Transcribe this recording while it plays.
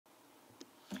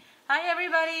Hi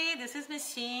everybody, this is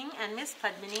Miss Shing and Miss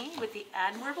Padmini with the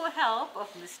admirable help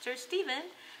of Mr. Stephen,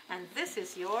 and this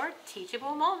is your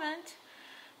teachable moment.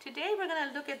 Today we're going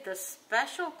to look at the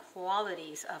special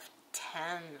qualities of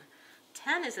 10.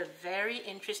 10 is a very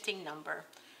interesting number.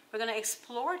 We're going to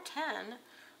explore 10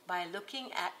 by looking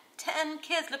at 10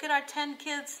 kids. Look at our 10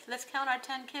 kids. Let's count our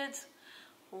 10 kids.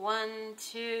 1,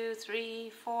 2, 3,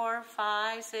 4,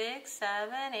 5, 6,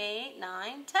 7, 8,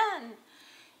 9, 10.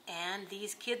 And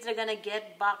these kids are going to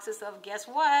get boxes of, guess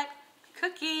what?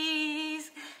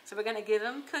 Cookies. So we're going to give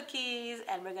them cookies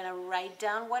and we're going to write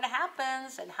down what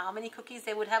happens and how many cookies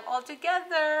they would have all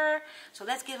together. So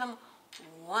let's give them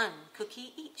one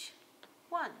cookie each.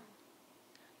 One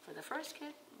for the first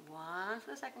kid, one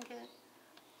for the second kid,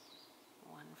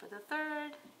 one for the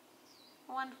third,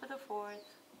 one for the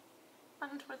fourth,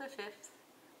 one for the fifth,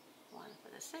 one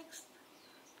for the sixth,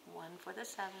 one for the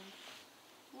seventh,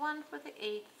 one for the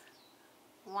eighth,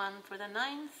 one for the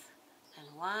ninth,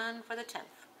 and one for the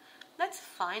 10th. Let's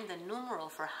find the numeral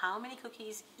for how many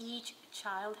cookies each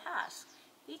child has.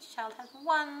 Each child has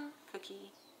one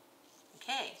cookie.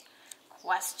 Okay,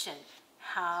 question.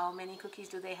 How many cookies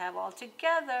do they have all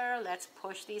together? Let's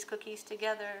push these cookies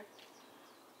together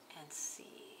and see.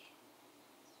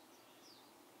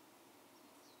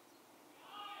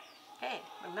 Okay,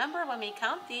 remember when we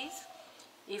count these,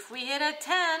 if we hit a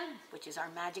 10, which is our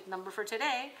magic number for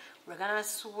today, we're going to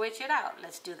switch it out.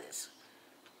 Let's do this.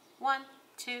 1,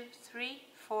 2, 3,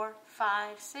 4,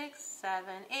 5, 6, 7,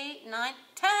 8, 9,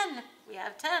 10. We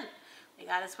have 10. We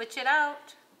got to switch it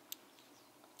out.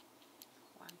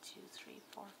 1, 2, 3,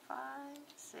 4, 5,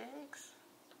 6,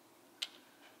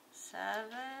 7,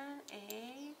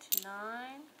 8, 9,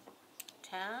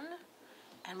 10.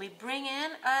 And we bring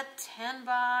in a 10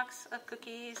 box of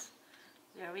cookies.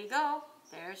 There we go.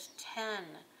 There's 10.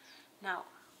 Now,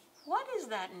 what is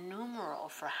that numeral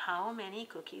for how many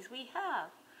cookies we have?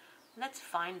 Let's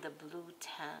find the blue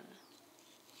 10.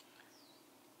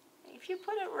 If you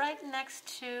put it right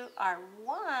next to our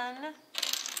 1,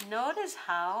 notice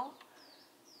how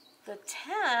the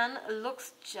 10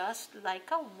 looks just like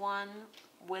a 1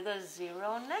 with a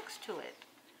 0 next to it.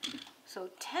 So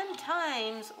 10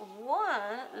 times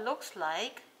 1 looks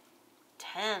like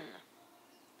 10.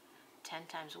 10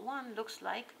 times 1 looks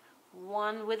like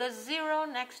 1 with a 0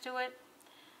 next to it.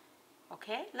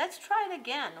 Okay, let's try it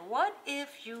again. What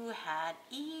if you had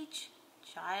each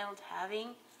child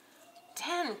having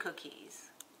 10 cookies?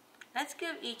 Let's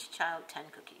give each child 10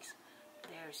 cookies.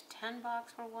 There's 10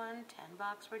 box for 1, 10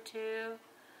 box for 2,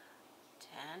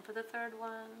 10 for the third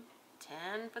one,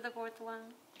 10 for the fourth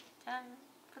one, 10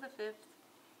 for the fifth,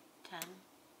 10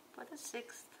 for the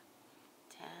sixth,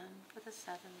 10 for the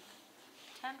seventh,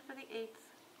 10 for the 8th,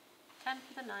 10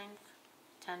 for the 9th,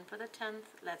 10 for the 10th.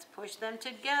 Let's push them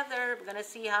together. We're going to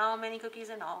see how many cookies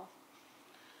in all.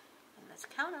 And let's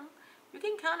count them. You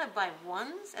can count it by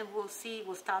ones and we'll see,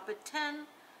 we'll stop at 10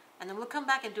 and then we'll come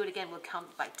back and do it again. We'll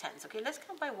count by tens. Okay, let's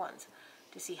count by ones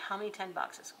to see how many 10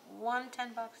 boxes. 1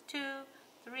 10 box, 2,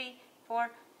 3, 4,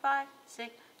 5,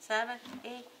 6, 7,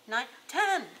 8, 9,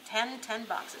 10. 10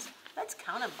 boxes. Let's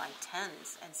count them by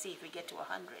tens and see if we get to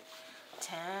 100.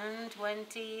 10,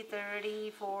 20, 30,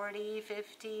 40,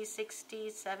 50, 60,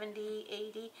 70,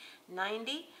 80,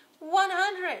 90,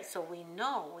 100. So we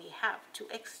know we have to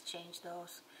exchange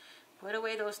those. Put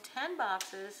away those 10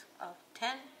 boxes of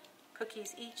 10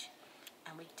 cookies each,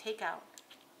 and we take out,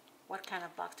 what kind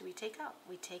of box do we take out?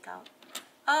 We take out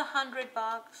 100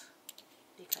 box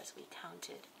because we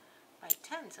counted by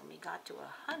tens and we got to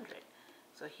 100.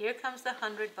 So here comes the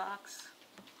 100 box.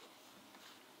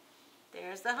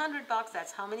 There's the 100 box.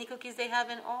 That's how many cookies they have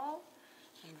in all.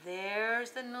 And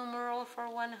there's the numeral for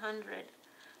 100.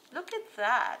 Look at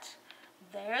that.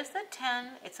 There's the 10.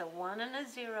 It's a 1 and a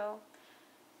 0.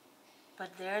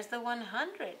 But there's the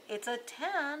 100. It's a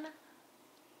 10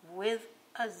 with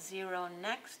a 0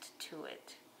 next to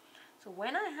it. So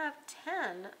when I have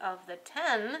 10 of the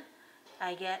 10,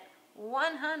 I get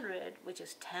 100, which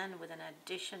is 10 with an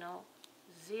additional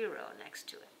 0 next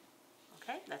to it.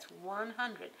 Okay, that's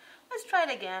 100. Let's try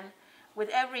it again with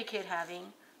every kid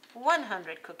having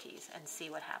 100 cookies and see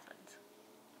what happens.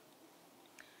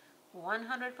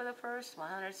 100 for the first,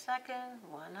 100 second,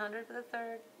 100 for the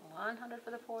third, 100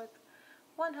 for the fourth,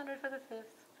 100 for the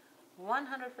fifth,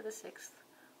 100 for the sixth,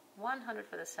 100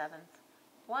 for the seventh,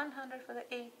 100 for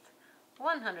the eighth,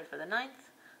 100 for the ninth,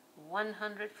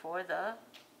 100 for the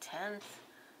 10th,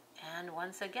 and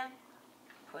once again,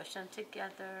 push them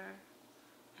together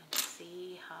and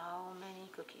see how many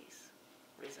cookies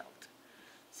result.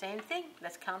 Same thing.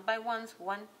 Let's count by ones.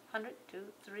 100, 2,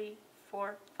 3,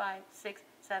 4, 5, 6,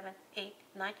 7, 8,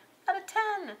 9. Got a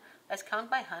a 10. Let's count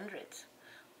by hundreds.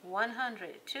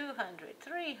 100, 200,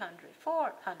 300,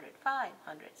 400,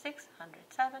 500, 600,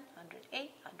 700,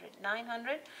 800,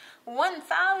 900,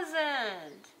 1,000.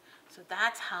 So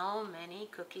that's how many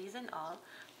cookies in all.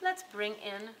 Let's bring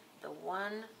in the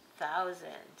 1,000.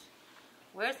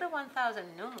 Where's the 1,000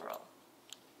 numeral?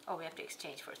 Oh, we have to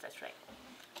exchange first, that's right.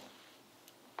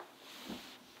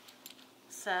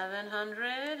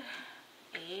 700,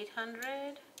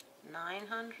 800,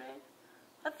 900,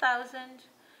 1,000.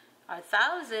 Our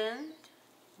 1,000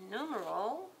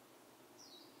 numeral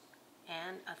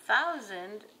and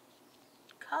 1,000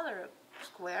 color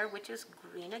square, which is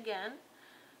green again.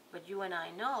 But you and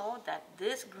I know that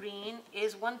this green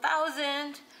is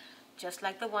 1,000, just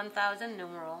like the 1,000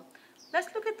 numeral.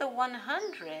 Let's look at the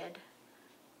 100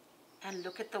 and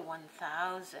look at the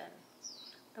 1,000.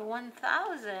 The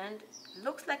 1,000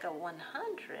 looks like a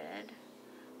 100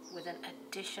 with an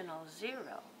additional 0.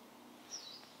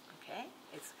 Okay?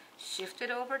 It's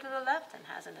shifted over to the left and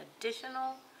has an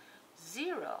additional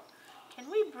 0. Can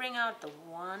we bring out the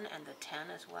 1 and the 10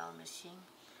 as well, Miss Ying?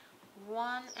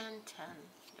 1 and 10.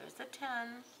 There's the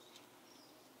 10,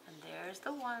 and there's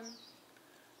the 1.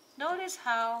 Notice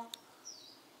how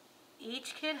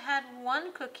each kid had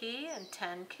 1 cookie and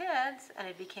 10 kids, and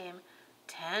it became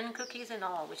 10 cookies in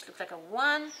all, which looks like a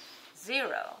 1,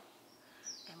 0.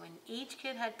 And when each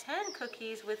kid had 10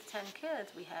 cookies with 10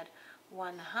 kids, we had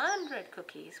 100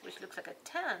 cookies, which looks like a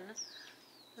 10,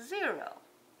 0.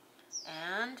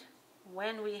 And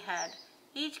when we had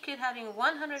each kid having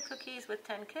 100 cookies with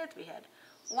 10 kids, we had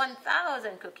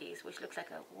 1,000 cookies, which looks like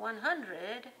a 100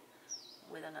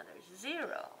 with another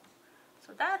 0.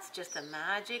 So that's just the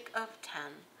magic of 10.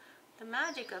 The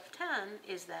magic of 10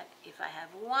 is that if I have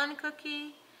 1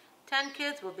 cookie, 10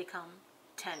 kids will become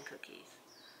 10 cookies.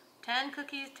 10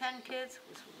 cookies, 10 kids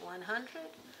is 100.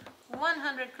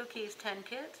 100 cookies, 10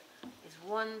 kids is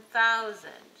 1,000.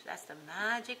 That's the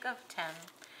magic of 10.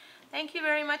 Thank you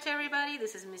very much, everybody.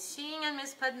 This is Miss Ying and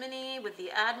Miss Padmini with the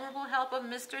admirable help of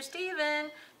Mr. Steven.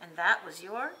 And that was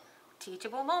your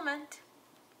Teachable Moment.